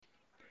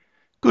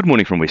Good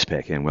morning from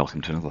Westpac and welcome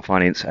to another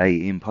Finance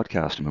AM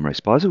podcast. I'm Ray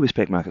Spicer,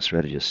 Westpac Market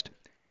Strategist.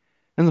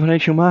 In the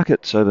financial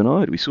markets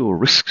overnight, we saw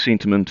risk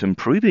sentiment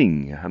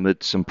improving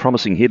amid some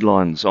promising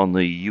headlines on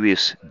the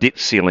US debt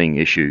ceiling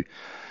issue.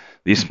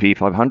 The S&P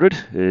 500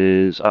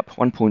 is up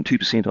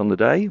 1.2% on the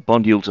day,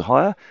 bond yields are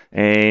higher,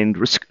 and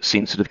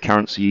risk-sensitive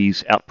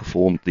currencies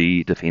outperformed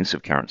the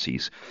defensive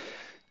currencies.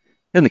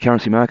 In the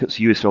currency markets,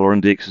 the US dollar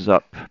index is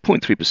up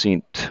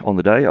 0.3% on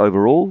the day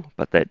overall,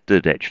 but that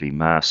did actually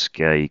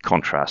mask a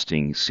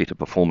contrasting set of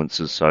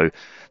performances. So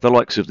the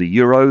likes of the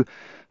euro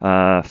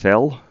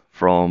fell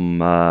from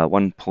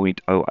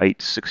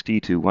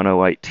 1.0860 to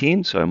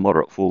 10810, so a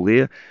moderate fall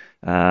there.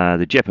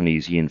 The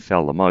Japanese yen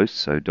fell the most,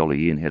 so dollar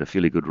yen had a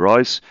fairly good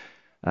rise.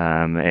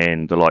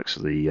 And the likes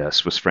of the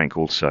Swiss franc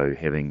also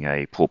having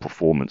a poor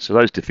performance. So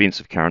those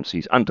defensive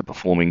currencies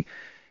underperforming,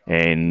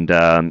 and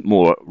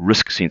more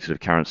risk-sensitive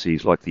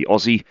currencies like the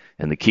Aussie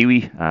and the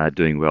Kiwi are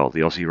doing well. The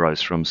Aussie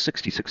rose from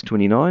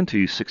 66.29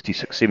 to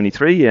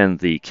 66.73, and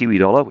the Kiwi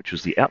dollar, which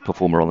was the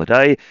outperformer on the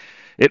day,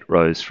 it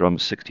rose from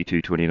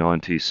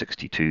 62.29 to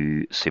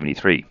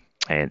 62.73.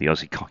 And the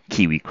Aussie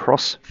Kiwi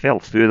cross fell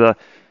further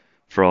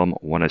from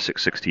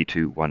 106.60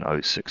 to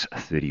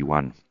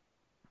 106.31.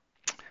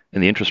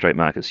 In the interest rate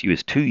markets,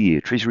 US 2-year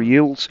Treasury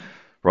yields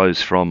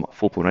rose from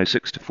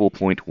 4.06 to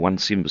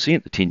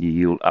 4.17%, the 10-year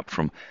yield up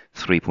from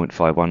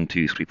 3.51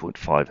 to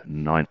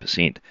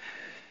 3.59%.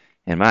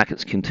 And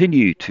markets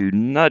continue to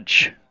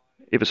nudge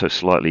ever so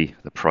slightly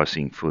the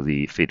pricing for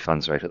the Fed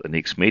funds rate at the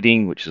next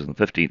meeting, which is on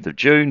the 15th of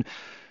June.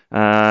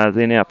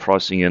 They're now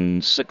pricing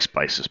in 6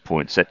 basis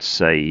points.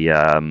 That's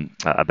about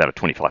a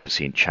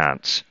 25%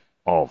 chance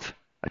of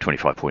a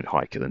 25-point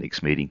hike at the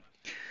next meeting.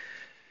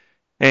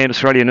 And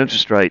Australian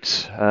interest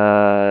rates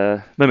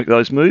mimic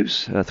those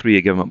moves.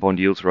 3-year government bond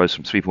yields rose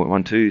from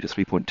 3.12 to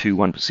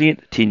 3.21%.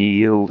 10-year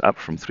yield up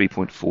from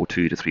 3.42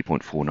 to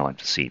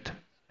 3.49%.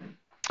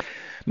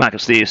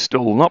 Markets there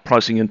still not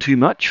pricing in too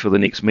much for the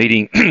next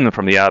meeting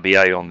from the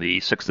RBA on the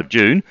 6th of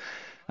June.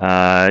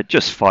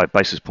 Just 5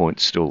 basis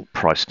points still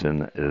priced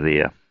in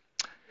there.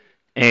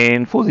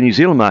 And for the New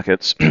Zealand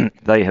markets,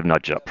 they have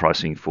nudged up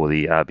pricing for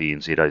the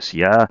RBNZ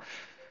OCR.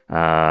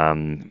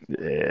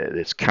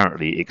 It's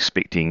currently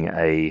expecting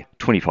a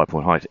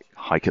 25-point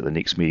hike at the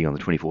next meeting on the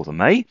 24th of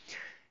May,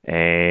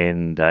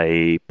 and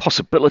a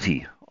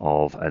possibility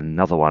of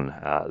another one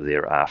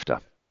thereafter.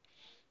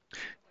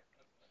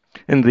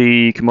 In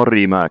the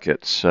commodity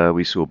markets,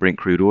 we saw Brent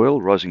crude oil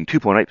rising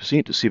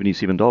 2.8% to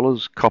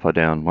 $77, copper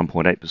down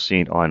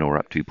 1.8%, iron ore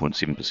up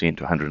 2.7%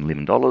 to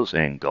 $111,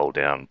 and gold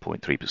down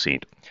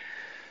 0.3%.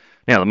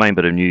 Now, the main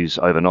bit of news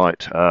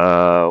overnight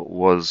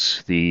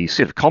was the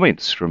set of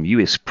comments from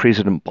US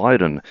President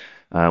Biden,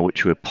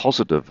 which were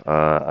positive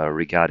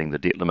regarding the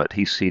debt limit.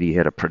 He said he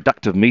had a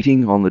productive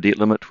meeting on the debt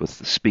limit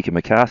with Speaker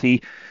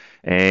McCarthy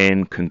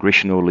and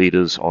congressional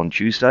leaders on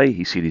Tuesday.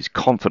 He said he's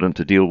confident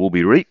a deal will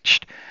be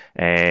reached,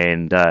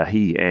 and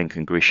he and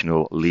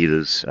congressional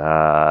leaders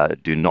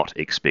do not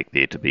expect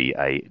there to be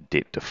a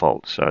debt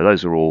default. So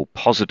those are all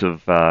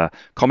positive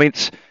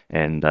comments,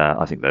 and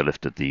I think they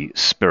lifted the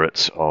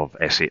spirits of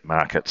asset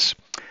markets.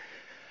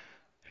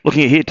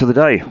 Looking ahead to the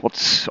day,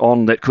 what's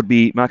on that could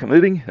be market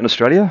moving in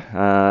Australia?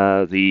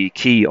 The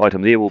key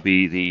item there will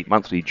be the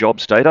monthly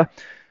jobs data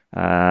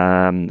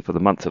for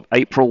the month of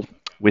April.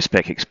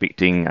 Westpac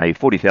expecting a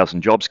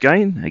 40,000 jobs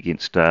gain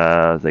against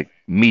the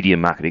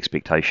median market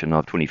expectation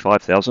of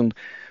 25,000,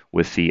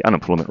 with the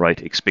unemployment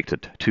rate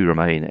expected to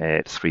remain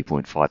at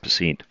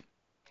 3.5%.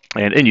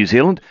 And in New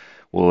Zealand,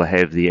 we'll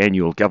have the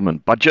annual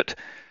government budget.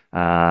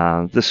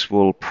 This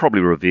will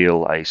probably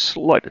reveal a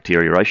slight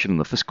deterioration in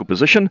the fiscal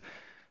position,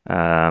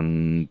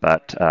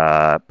 but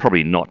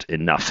probably not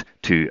enough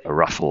to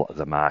ruffle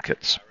the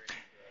markets.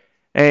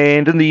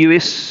 And in the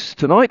US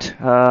tonight,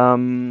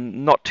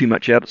 not too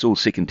much out. It's all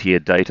second-tier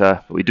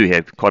data, but we do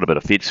have quite a bit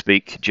of Fed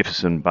speak,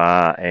 Jefferson,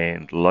 Barr,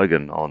 and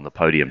Logan on the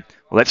podium.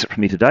 Well, that's it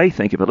from me today.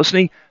 Thank you for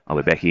listening. I'll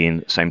be back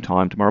in same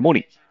time tomorrow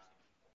morning.